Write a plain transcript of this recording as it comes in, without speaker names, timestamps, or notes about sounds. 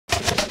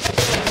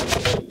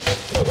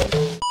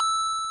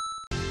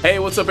Hey,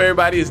 what's up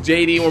everybody? It's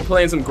JD and we're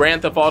playing some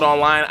Grand Theft Auto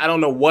Online. I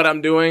don't know what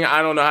I'm doing.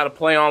 I don't know how to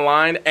play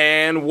online.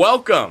 And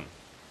welcome.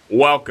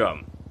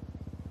 Welcome.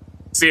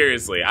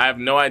 Seriously, I have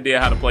no idea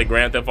how to play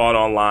Grand Theft Auto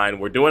Online.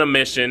 We're doing a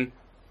mission,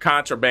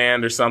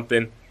 contraband or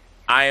something.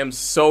 I am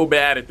so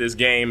bad at this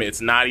game,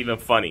 it's not even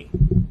funny.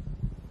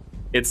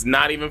 It's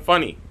not even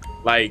funny.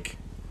 Like,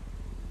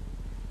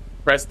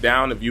 press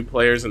down to view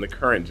players in the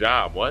current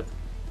job. What?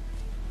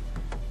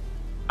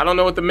 I don't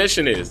know what the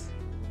mission is.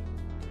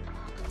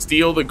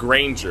 Steal the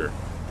Granger.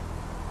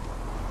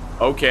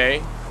 Okay.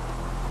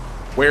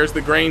 Where's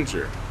the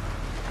Granger?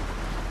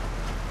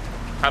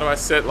 How do I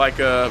set like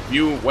a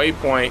view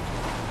waypoint?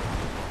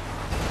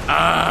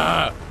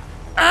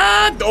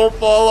 Don't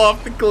fall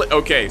off the cliff.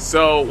 Okay,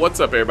 so what's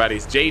up everybody?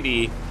 It's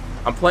JD.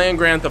 I'm playing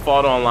Grand Theft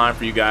Auto Online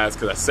for you guys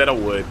because I said I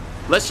would.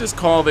 Let's just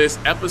call this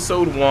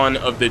episode 1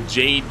 of the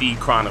JD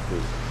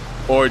Chronicles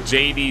or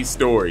JD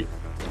story.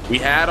 We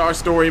had our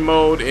story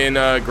mode in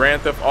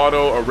Grand Theft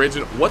Auto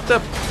Original. What the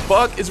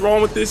fuck is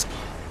wrong with this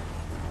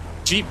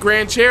Jeep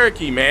Grand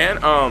Cherokee, man?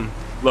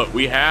 Look,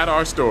 we had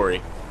our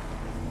story,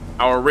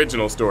 our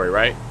original story,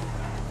 right?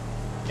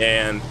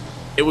 And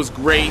it was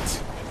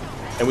great,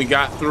 and we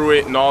got through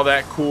it and all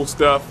that cool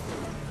stuff.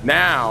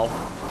 Now,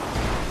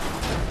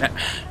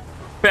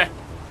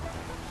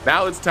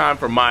 now it's time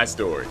for my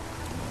story.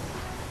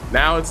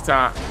 Now it's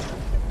time,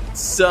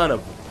 son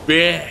of a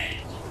bitch.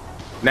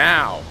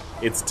 Now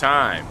it's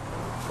time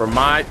for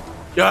my,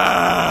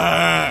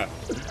 now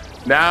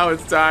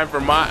it's time for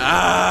my,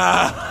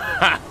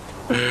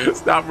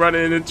 stop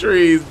running in the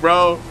trees,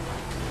 bro.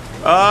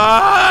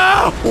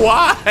 Why?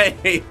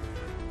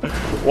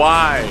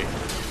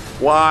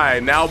 Why?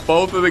 Now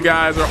both of the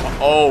guys are,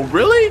 oh,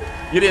 really?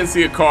 You didn't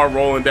see a car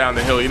rolling down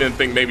the hill. You didn't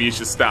think maybe you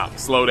should stop.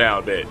 Slow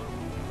down, bitch.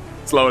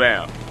 Slow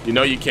down. You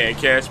know you can't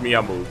catch me.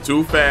 I move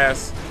too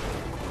fast.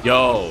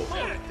 Yo.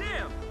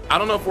 I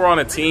don't know if we're on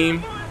a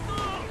team.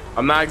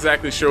 I'm not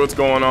exactly sure what's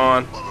going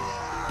on.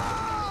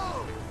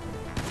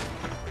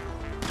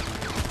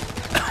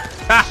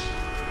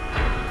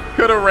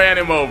 Could have ran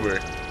him over.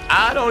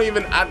 I don't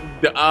even,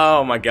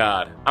 oh my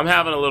God. I'm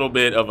having a little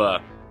bit of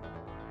a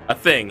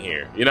thing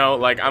here. You know,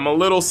 like I'm a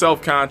little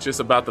self-conscious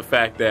about the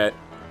fact that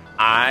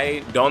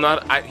I don't know.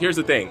 Here's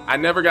the thing. I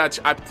never got,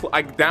 I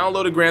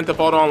downloaded Grand Theft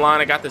Auto Online.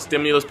 I got the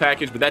stimulus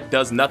package, but that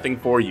does nothing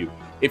for you.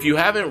 If you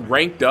haven't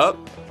ranked up,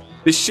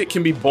 this shit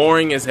can be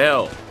boring as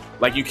hell.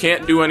 Like you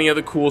can't do any of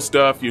the cool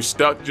stuff. You're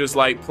stuck just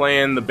like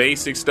playing the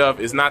basic stuff.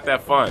 It's not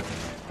that fun.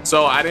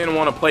 So I didn't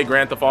want to play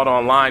Grand Theft Auto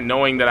Online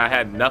knowing that I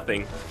had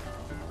nothing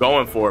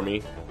going for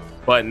me.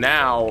 But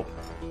now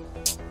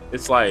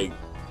it's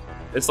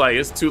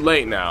it's too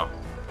late now.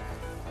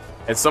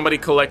 And somebody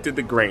collected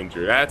the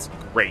Granger. That's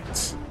great.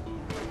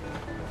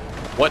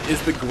 What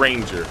is the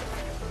Granger?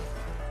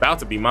 About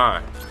to be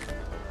mine.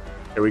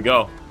 Here we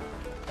go.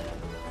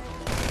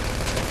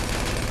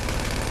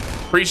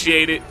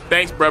 Appreciate it.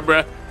 Thanks,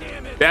 bruh.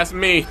 That's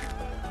me.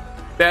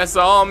 That's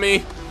all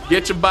me.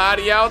 Get your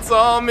body out. It's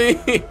all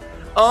me.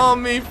 All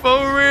me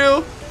for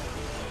real.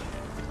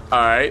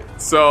 Alright,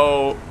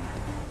 so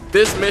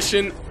this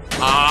mission.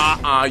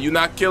 You're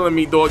not killing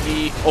me,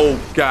 doggy. Oh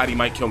God, he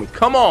might kill me.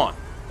 Come on.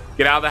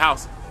 Get out of the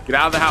house. Get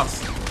out of the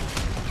house.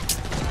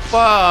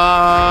 Fuck.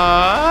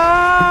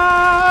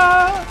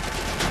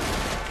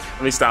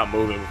 Let me stop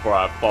moving before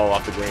I fall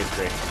off the green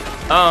screen.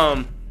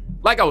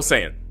 Like I was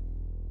saying,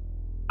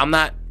 I'm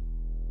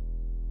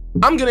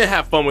gonna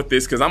have fun with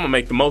this because I'm gonna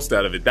make the most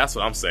out of it. That's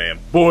what I'm saying,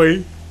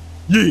 boy.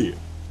 Yeah.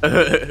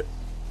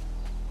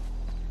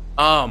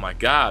 Oh my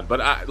God. But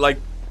I like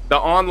the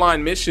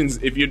online missions.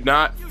 If you're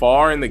not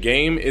far in the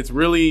game, it's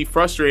really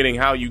frustrating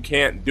how you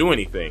can't do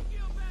anything.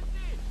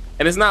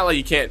 And it's not like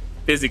you can't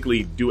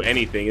physically do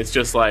anything. It's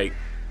just like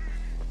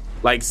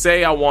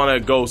say I want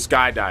to go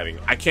skydiving.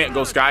 I can't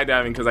go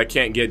skydiving because I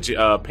can't get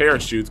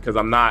parachutes because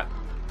I'm not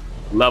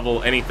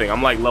level anything.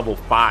 I'm like level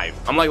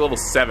 5. I'm like level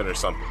 7 or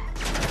something.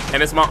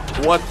 And it's my,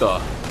 what the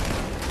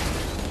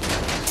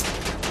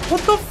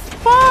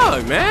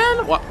fuck,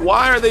 man?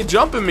 Why are they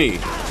jumping me?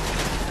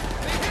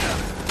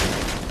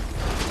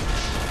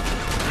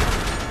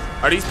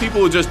 Are these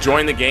people who just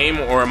joined the game,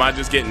 or am I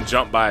just getting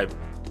jumped by?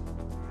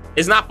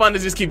 It's not fun to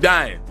just keep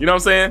dying. You know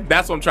what I'm saying?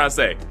 That's what I'm trying to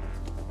say.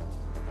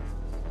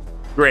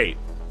 Great.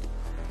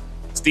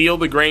 Steal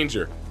the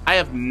Granger. I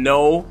have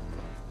no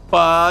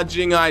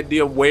fudging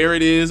idea where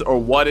it is or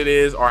what it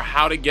is or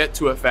how to get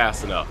to it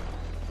fast enough.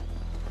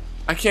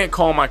 I can't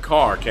call my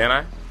car, can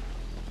I?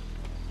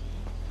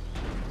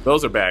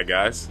 Those are bad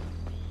guys.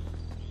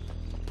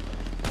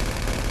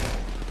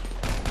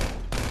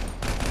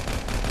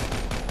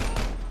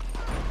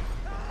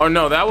 Oh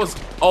no, that was,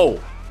 oh.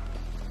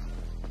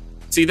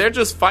 See, they're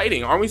just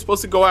fighting. Aren't we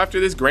supposed to go after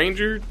this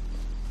Granger?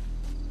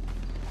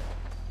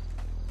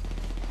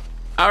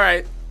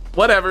 Alright,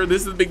 whatever,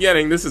 this is the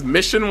beginning. This is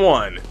mission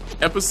 1,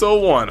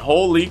 episode 1.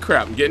 Holy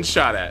crap, I'm getting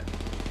shot at.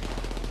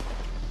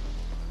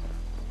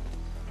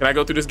 Can I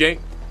go through this gate?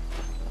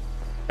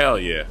 Hell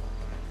yeah.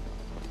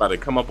 About to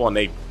come up on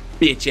they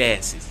bitch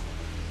asses.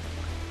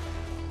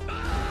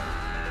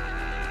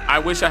 I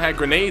wish I had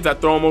grenades.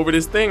 I'd throw them over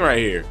this thing right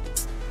here.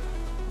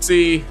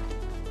 See,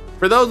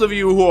 for those of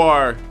you who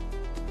are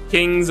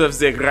kings of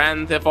the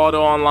Grand Theft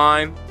Auto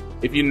Online,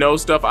 if you know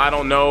stuff I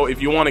don't know, if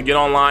you want to get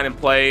online and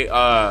play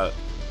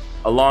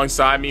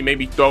alongside me,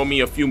 maybe throw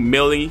me a few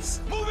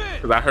millies,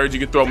 because I heard you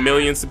can throw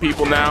millions to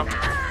people now.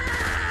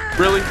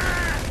 Really?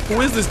 Who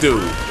is this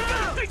dude?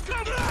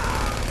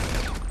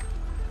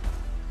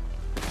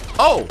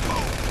 Oh!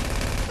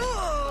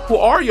 Who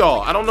are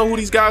y'all? I don't know who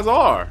these guys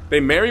are. They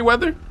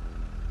Merryweather?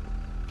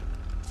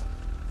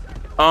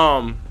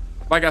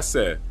 Like I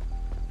said.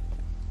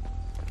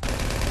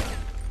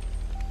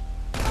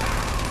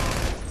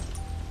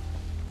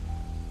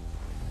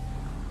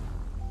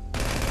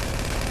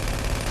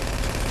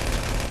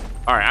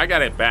 Alright, I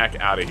gotta back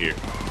out of here.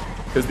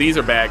 Because these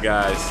are bad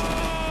guys.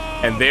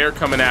 And they're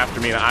coming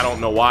after me and I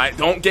don't know why.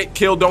 Don't get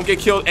killed,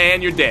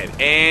 and you're dead.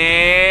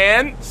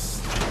 And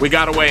we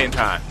got away in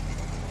time.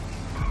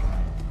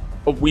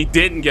 But we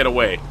didn't get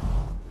away.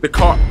 The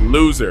car,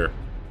 loser.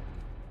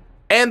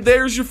 And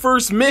there's your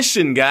first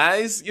mission,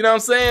 guys. You know what I'm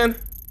saying?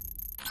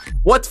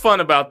 What's fun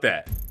about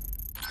that?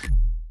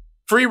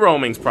 Free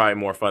roaming's probably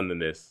more fun than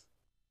this.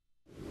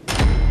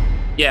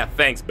 Yeah,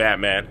 thanks,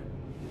 Batman.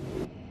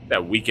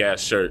 That weak-ass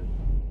shirt.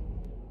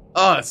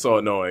 Oh, it's so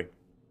annoying.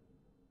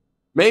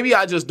 Maybe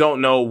I just don't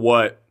know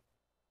what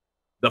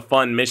the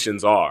fun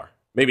missions are.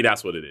 Maybe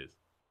that's what it is.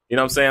 You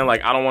know what I'm saying?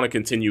 Like, I don't want to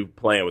continue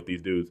playing with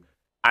these dudes.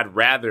 I'd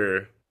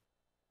rather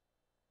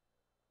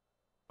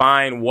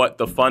find what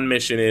the fun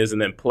mission is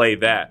and then play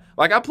that.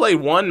 Like, I played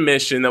one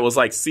mission that was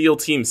like SEAL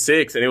Team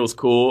 6 and it was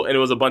cool and it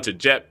was a bunch of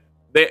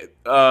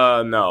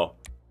no.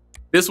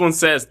 This one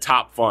says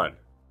top fun.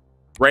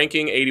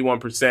 Ranking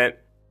 81%.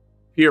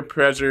 Peer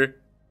pressure.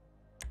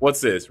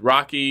 What's this?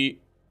 Rocky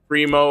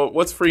free mode.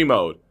 What's free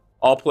mode?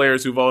 All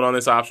players who vote on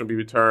this option will be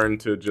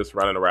returned to just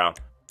running around.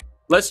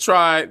 Let's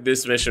try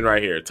this mission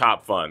right here.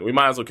 Top fun. We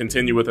might as well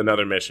continue with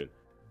another mission.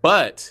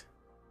 But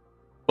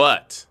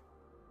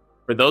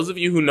for those of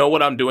you who know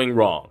what I'm doing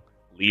wrong,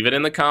 leave it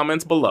in the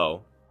comments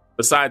below.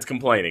 Besides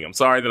complaining. I'm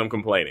sorry that I'm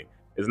complaining.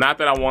 It's not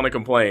that I want to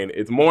complain.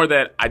 It's more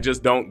that I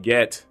just don't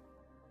get...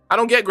 I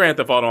don't get Grand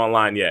Theft Auto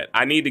Online yet.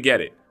 I need to get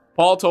it.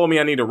 Paul told me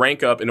I need to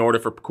rank up in order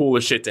for cooler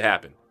shit to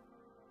happen.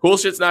 Cool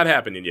shit's not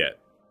happening yet.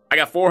 I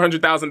got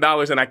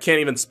 $400,000 and I can't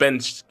even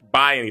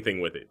buy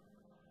anything with it.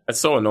 That's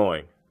so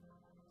annoying.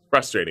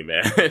 Frustrating,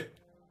 man.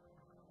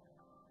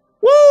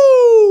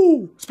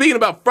 Woo! Speaking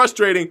about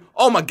frustrating,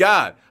 oh my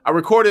God. I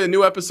recorded a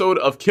new episode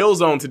of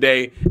Killzone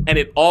today and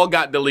it all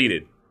got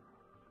deleted.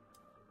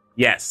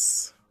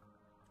 Yes.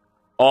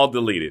 All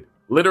deleted.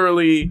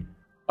 Literally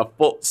a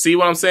full... See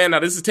what I'm saying? Now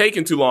this is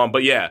taking too long,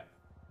 but yeah.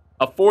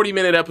 A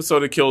 40-minute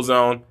episode of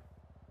Killzone.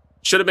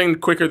 Should have been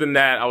quicker than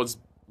that. I was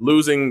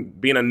losing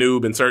being a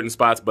noob in certain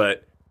spots,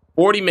 but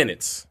 40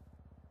 minutes.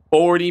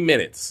 40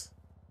 minutes.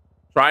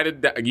 Try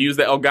to use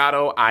the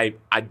Elgato. I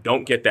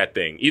don't get that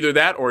thing. Either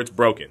that or it's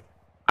broken.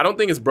 I don't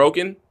think it's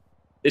broken.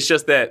 It's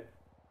just that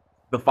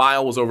the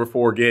file was over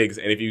 4 gigs,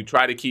 and if you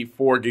try to keep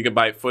 4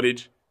 gigabyte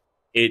footage,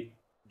 it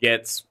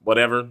gets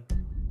whatever.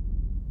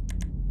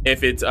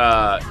 If it's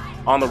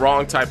on the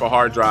wrong type of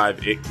hard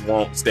drive, it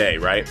won't stay,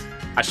 right?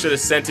 I should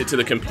have sent it to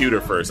the computer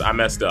first. I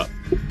messed up.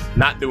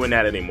 Not doing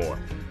that anymore.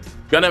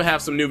 Gonna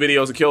have some new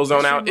videos of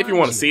Killzone out if you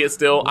want to see it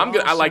still. I'm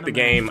good. I like the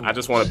game. I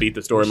just want to beat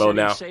the story mode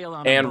now.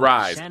 And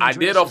Rise. I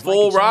did a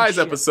full Rise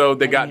episode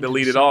that got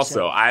deleted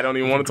also. I don't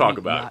even want to talk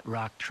about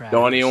it.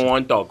 Don't even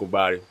want to talk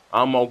about it.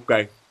 I'm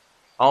okay.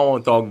 I don't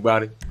want to talk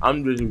about it.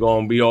 I'm just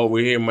gonna be over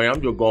here, man.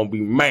 I'm just gonna be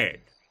mad.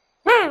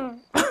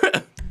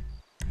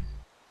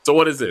 So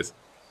what is this?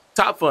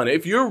 Top fun.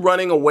 If you're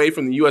running away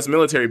from the U.S.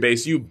 military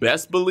base, you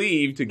best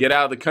believe to get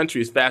out of the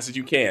country as fast as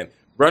you can.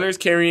 Runners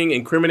carrying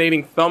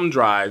incriminating thumb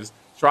drives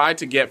try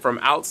to get from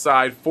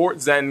outside Fort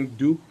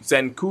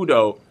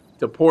Zancudo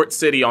to Port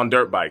City on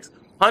dirt bikes.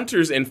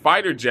 Hunters in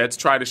fighter jets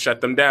try to shut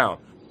them down.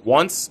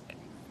 Once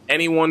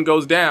anyone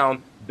goes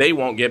down, they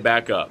won't get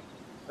back up.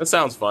 That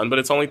sounds fun, but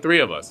it's only 3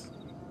 of us.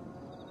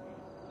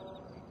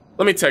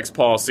 Let me text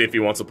Paul, see if he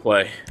wants to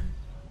play.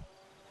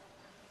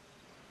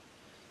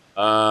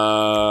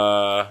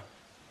 I'm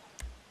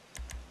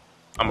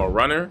a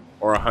runner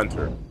or a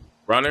hunter?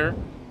 Runner,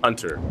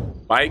 hunter.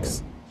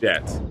 Bikes,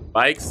 jets.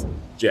 Bikes,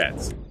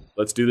 jets.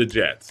 Let's do the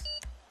jets.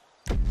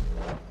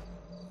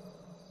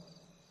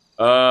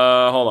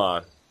 Hold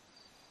on.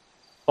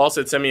 Paul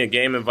said, send me a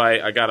game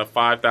invite. I got a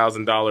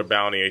 $5,000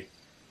 bounty.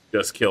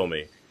 Just kill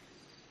me.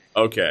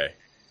 Okay.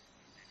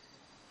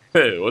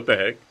 Hey, what the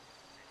heck?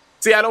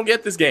 See, I don't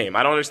get this game.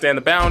 I don't understand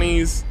the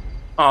bounties.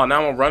 Oh,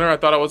 now I'm a runner? I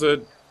thought I was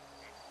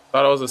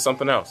a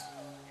something else.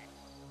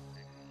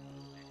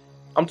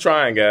 I'm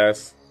trying,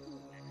 guys.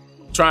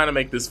 I'm trying to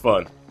make this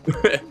fun.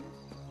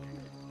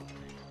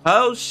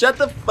 Oh, shut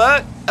the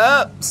fuck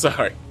up.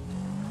 Sorry.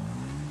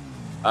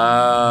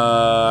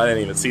 I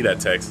didn't even see that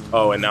text.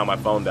 Oh, and now my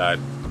phone died.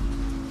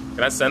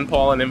 Can I send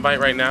Paul an invite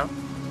right now?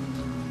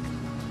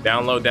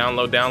 Download,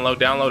 download, download,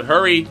 download.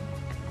 Hurry.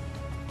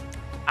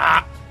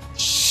 Ah.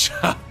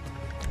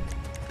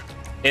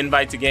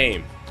 Invite to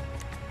game.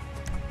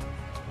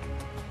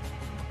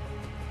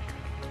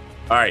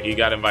 All right, he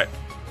got invited.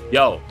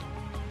 Yo,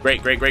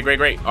 great.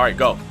 All right,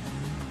 go.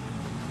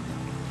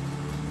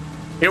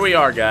 Here we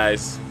are,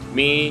 guys.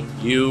 Me,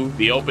 you,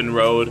 the open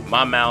road,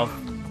 my mouth,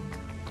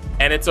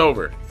 and it's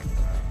over.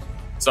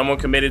 Someone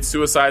committed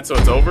suicide, so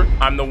it's over.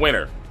 I'm the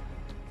winner.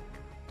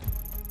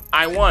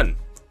 I won.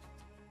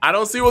 I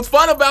don't see what's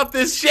fun about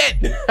this shit.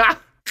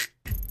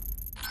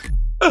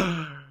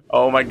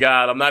 Oh my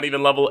god, I'm not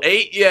even level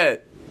 8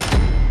 yet.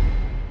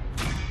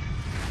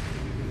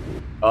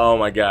 Oh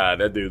my god,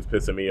 that dude's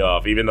pissing me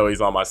off, even though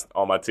he's on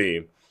my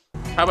team.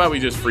 How about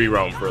we just free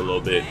roam for a little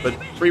bit? But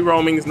free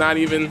roaming's not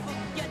even.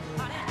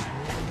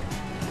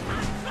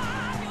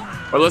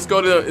 Or let's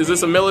go to, is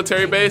this a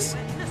military base?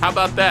 How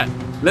about that?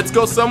 Let's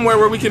go somewhere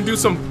where we can do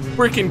some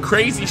freaking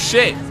crazy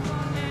shit.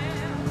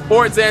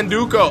 Fort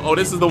Zanduko. Oh,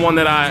 this is the one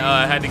that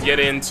I had to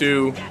get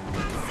into.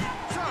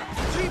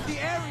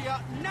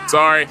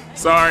 Sorry.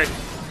 All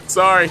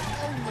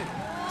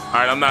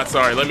right, I'm not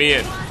sorry. Let me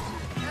in.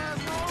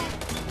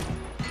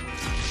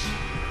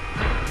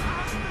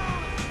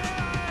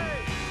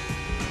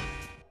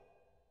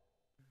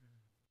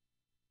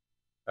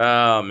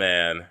 Oh,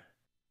 man.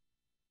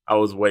 I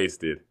was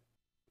wasted.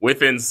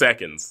 Within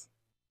seconds.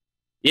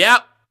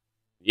 Yep.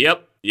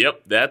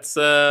 That's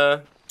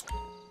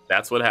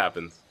what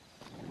happens.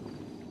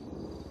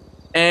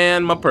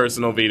 And my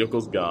personal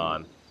vehicle's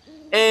gone.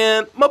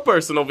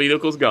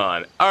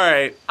 All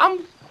right,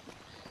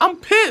 I'm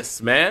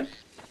pissed, man.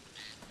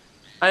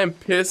 I am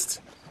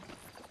pissed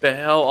the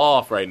hell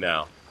off right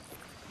now.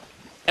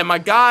 And my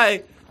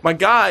guy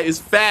is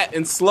fat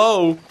and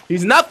slow.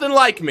 He's nothing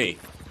like me.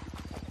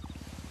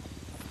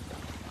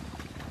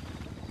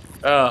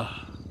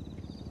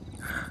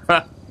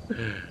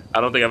 I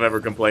don't think I've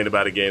ever complained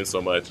about a game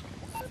so much.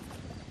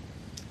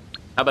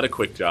 How about a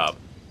quick job?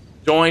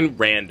 Join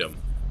random.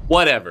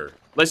 Whatever.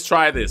 Let's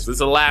try this. This is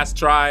the last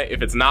try.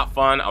 If it's not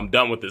fun, I'm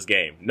done with this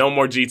game. No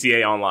more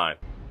GTA Online.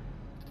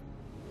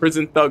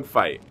 Prison thug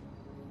fight.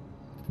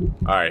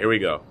 Alright, here we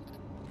go.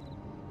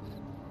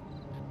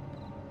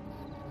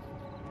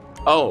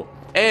 Oh,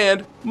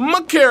 and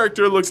my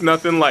character looks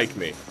nothing like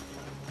me.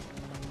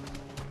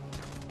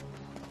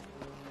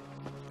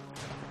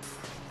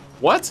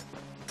 What?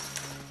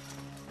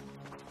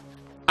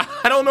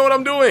 I don't know what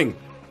I'm doing.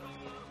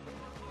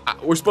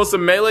 We're supposed to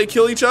melee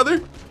kill each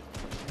other?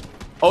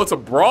 Oh, it's a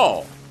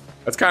brawl.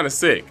 That's kind of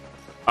sick.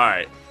 All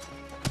right.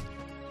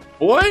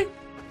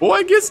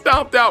 Boy, get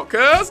stomped out,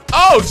 cuz.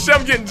 Oh, shit,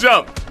 I'm getting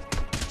jumped.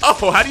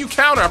 Oh, how do you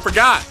counter? I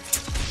forgot.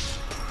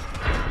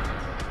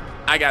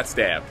 I got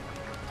stabbed.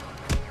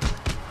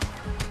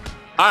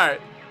 All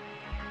right.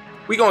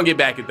 We gonna get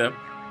back at them.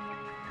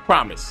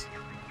 Promise.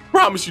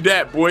 Promise you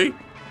that, boy.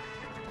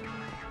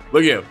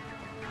 Look at him.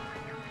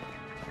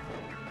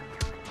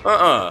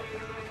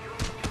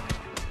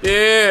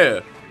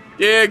 Yeah.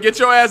 Yeah, get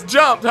your ass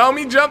jumped,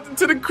 homie. Jumped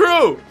into the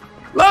crew.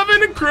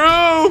 Loving the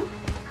crew.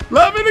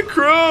 Loving the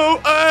crew.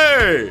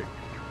 Hey.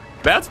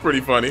 That's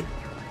pretty funny.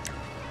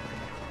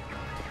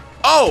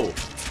 Oh.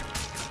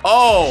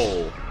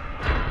 Oh.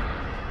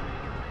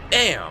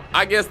 Damn.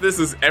 I guess this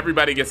is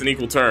everybody gets an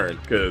equal turn,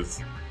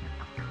 because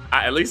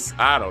at least,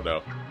 I don't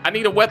know. I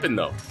need a weapon,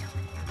 though.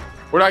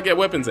 Where do I get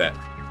weapons at?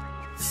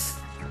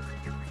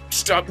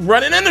 Stop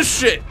running into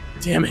shit.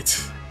 Damn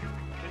it.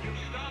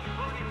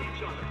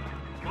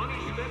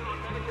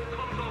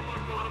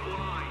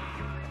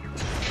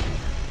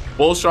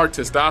 Bull shark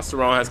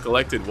testosterone has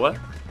collected what?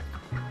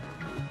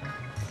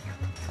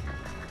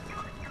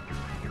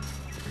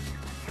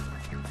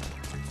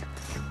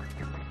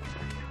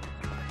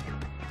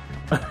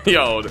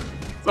 Yo,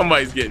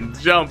 somebody's getting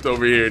jumped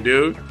over here,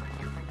 dude.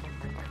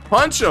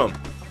 Punch him.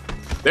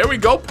 There we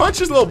go. Punch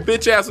his little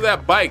bitch ass with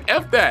that bike.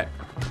 F that.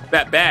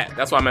 That bat.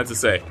 That's what I meant to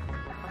say.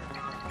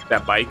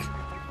 That bike.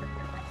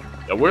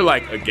 Yo, we're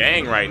like a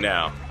gang right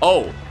now.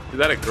 Oh, is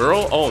that a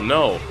girl? Oh,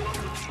 no.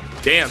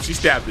 Damn, she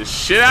stabbed the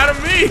shit out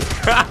of me.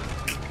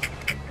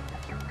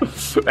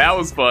 That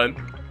was fun.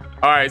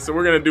 All right, so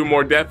we're going to do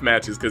more death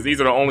matches because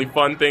these are the only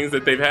fun things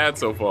that they've had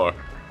so far.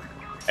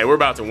 Hey, we're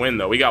about to win,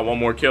 though. We got one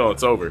more kill.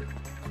 It's over.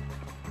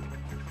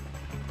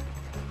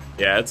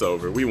 Yeah, it's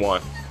over. We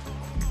won.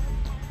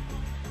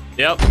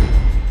 Yep.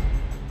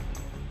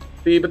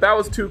 See, but that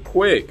was too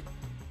quick.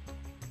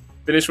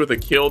 Finish with a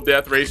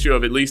kill-death ratio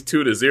of at least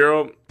 2 to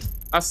 0.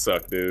 I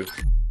suck, dude.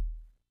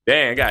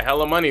 Dang, I got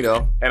hella money,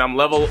 though. And I'm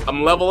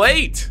level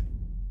 8.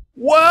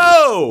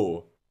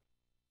 Whoa!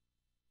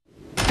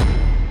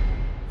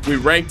 We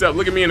ranked up.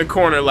 Look at me in the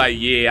corner like,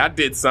 yeah, I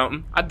did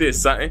something. I did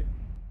something.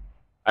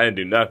 I didn't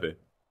do nothing.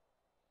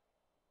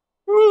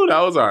 Woo,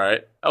 that was all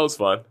right. That was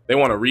fun. They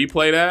want to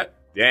replay that?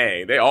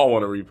 Dang, they all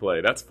want to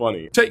replay. That's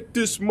funny. Take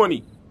this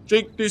money.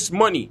 Take this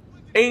money.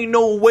 Ain't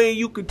no way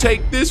you could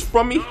take this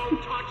from me.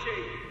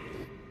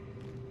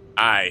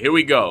 Alright, here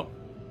we go.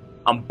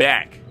 I'm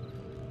back.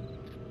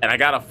 And I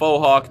got a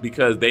faux hawk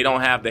because they don't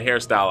have the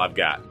hairstyle I've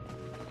got.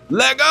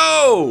 Let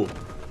go!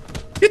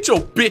 Get your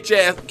bitch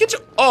ass. Get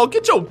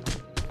your.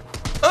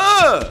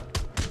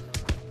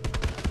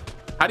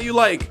 How do you,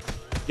 like,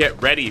 get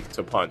ready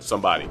to punch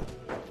somebody?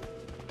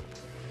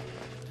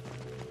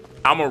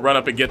 I'm gonna run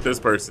up and get this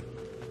person.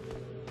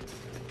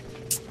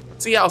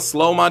 See how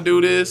slow my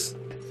dude is?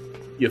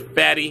 You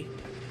fatty.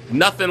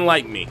 Nothing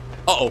like me.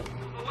 Uh-oh.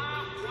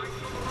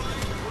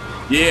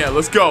 Yeah,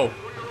 let's go.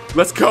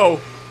 Let's go.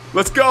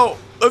 Let's go.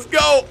 Let's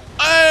go.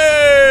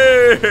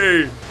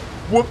 Hey!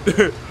 Whoop.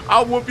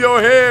 I'll whoop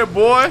your head,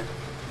 boy.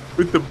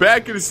 With the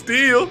back of the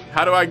steel.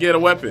 How do I get a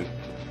weapon?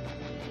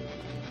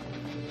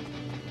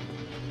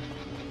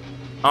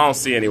 I don't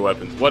see any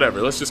weapons.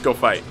 Whatever. Let's just go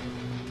fight.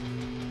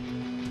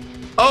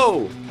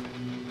 Oh.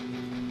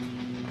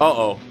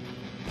 Uh-oh.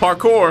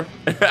 Parkour.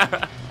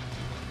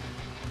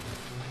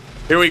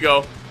 Here we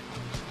go.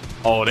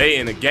 Oh, they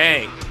in a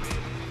gang.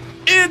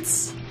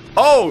 It's...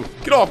 Oh,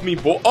 get off me,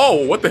 boy.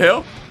 Oh, what the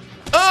hell?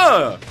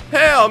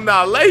 Hell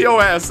nah. Lay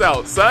your ass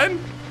out, son.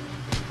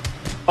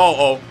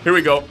 Oh, here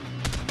we go.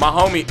 My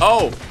homie.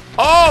 Oh.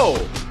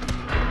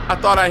 I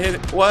thought I hit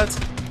it. What?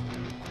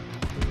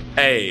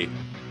 Hey.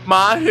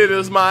 My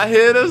hitters. My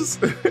hitters.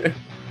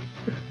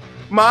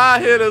 My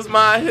hitters.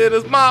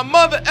 My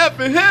mother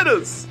effing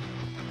hitters.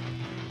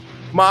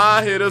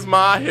 My hitters.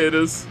 My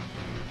hitters.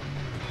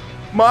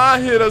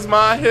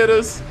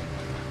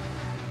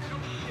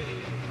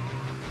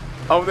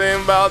 Oh, they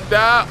ain't about to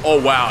die. Oh,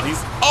 wow.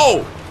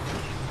 Oh!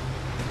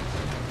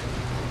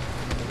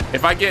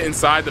 If I get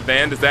inside the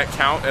van, does that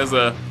count as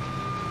a...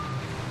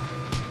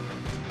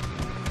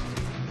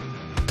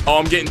 Oh,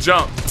 I'm getting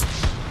jumped.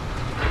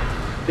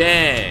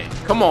 Dang.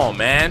 Come on,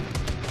 man.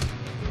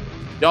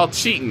 Y'all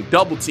cheating,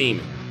 double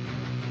teaming.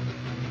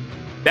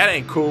 That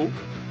ain't cool.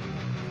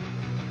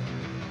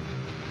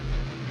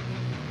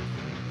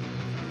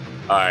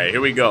 All right,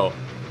 here we go.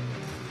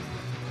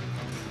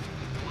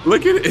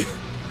 Look at it.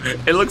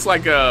 It looks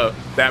like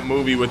that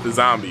movie with the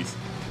zombies.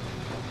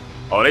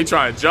 Oh, they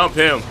trying to jump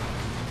him.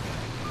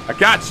 I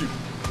got you.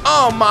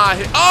 Oh,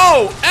 my.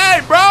 Oh,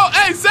 hey, bro.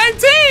 Hey, same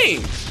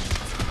team.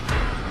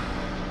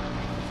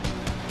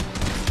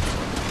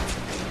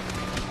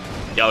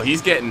 Yo,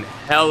 he's getting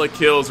hella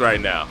kills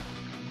right now.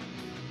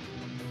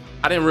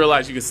 I didn't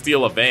realize you could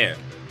steal a van.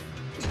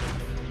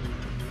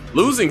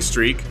 Losing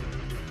streak?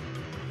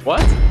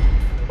 What?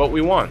 But we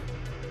won.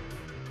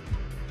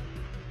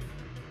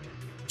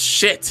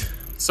 Shit.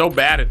 So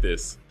bad at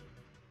this.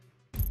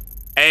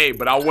 Hey,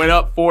 but I went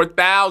up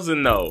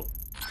 4,000 though.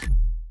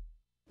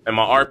 And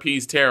my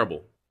RP's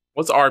terrible.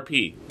 What's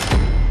RP?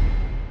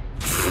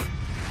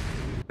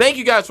 Thank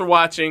you guys for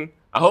watching.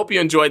 I hope you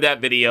enjoyed that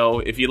video.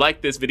 If you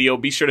liked this video,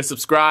 be sure to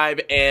subscribe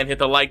and hit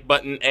the like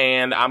button.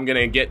 And I'm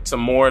gonna get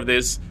some more of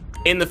this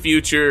in the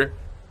future,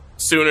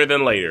 sooner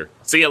than later.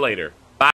 See you later.